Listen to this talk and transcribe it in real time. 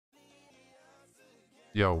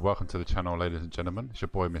Yo, welcome to the channel, ladies and gentlemen. It's your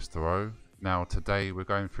boy Mr. O. Now today we're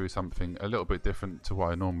going through something a little bit different to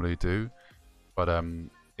what I normally do, but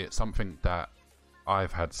it's something that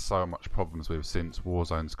I've had so much problems with since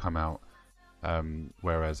Warzone's come out.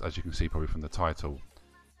 Whereas, as you can see probably from the title,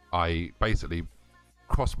 I basically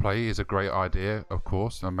crossplay is a great idea, of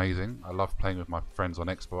course, amazing. I love playing with my friends on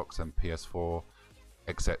Xbox and PS4,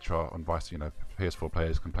 etc. On vice, PS4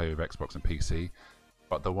 players can play with Xbox and PC.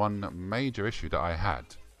 But the one major issue that I had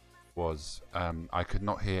was I could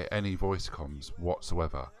not hear any voice comms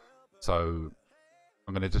whatsoever. So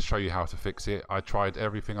I'm going to just show you how to fix it. I tried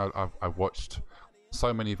everything. I've watched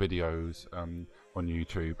so many videos on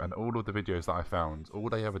YouTube, and all of the videos that I found, all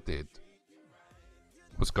they ever did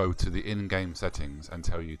was go to the in-game settings and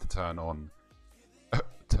tell you to turn on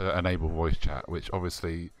to enable voice chat, which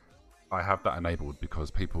obviously I have that enabled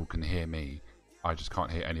because people can hear me. I just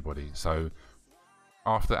can't hear anybody. So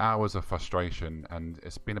after hours of frustration, and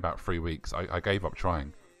it's been about 3 weeks, I gave up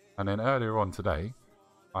trying. And then earlier on today,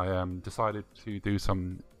 I decided to do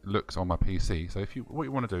some looks on my PC. So what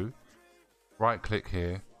you want to do, right click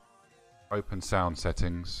here, open sound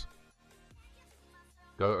settings,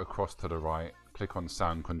 go across to the right, click on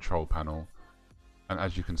sound control panel, and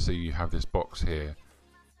as you can see you have this box here.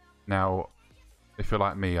 Now if you're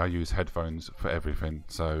like me, I use headphones for everything.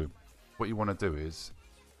 So what you want to do is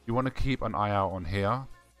you want to keep an eye out on here,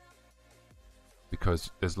 because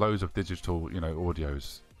there's loads of digital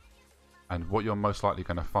audios, and what you're most likely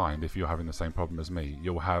going to find, if you're having the same problem as me,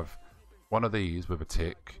 you'll have one of these with a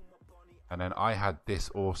tick, and then I had this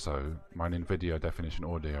also, my NVIDIA definition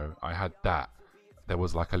audio, I had that, there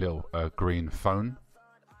was like a little green phone.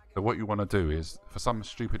 So what you want to do is, for some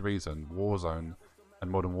stupid reason, Warzone and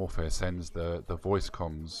Modern Warfare sends the voice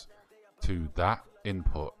comms to that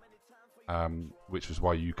input, which is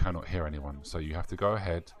why you cannot hear anyone. So you have to go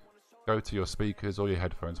ahead, go to your speakers or your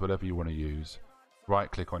headphones, whatever you want to use, right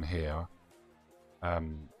click on here,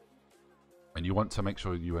 and you want to make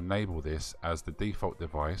sure you enable this as the default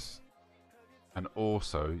device, and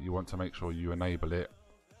also you want to make sure you enable it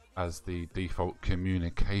as the default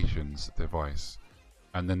communications device,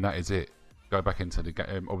 and then that is it. Go back into the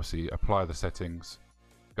game, obviously apply the settings,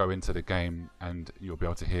 go into the game, and you'll be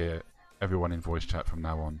able to hear everyone in voice chat from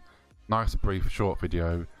now on. Nice brief short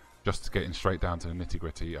video, just getting straight down to the nitty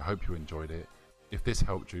gritty. I hope you enjoyed it. If this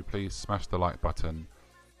helped you, please smash the like button,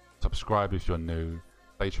 subscribe if you're new,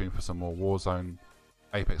 stay tuned for some more Warzone,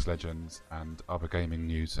 Apex Legends and other gaming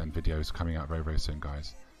news and videos coming out very soon,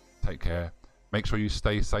 guys. Take care, make sure you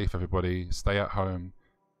stay safe everybody, stay at home.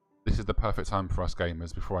 This is the perfect time for us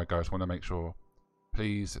gamers. Before I go, I just want to make sure,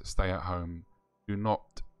 please stay at home, do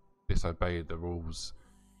not disobey the rules.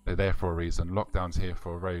 They're there for a reason. Lockdown's here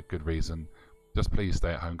for a very good reason. Just please stay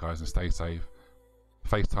at home, guys, and stay safe.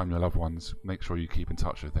 FaceTime your loved ones. Make sure you keep in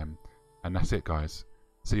touch with them. And that's it, guys.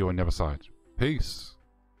 See you on the other side. Peace.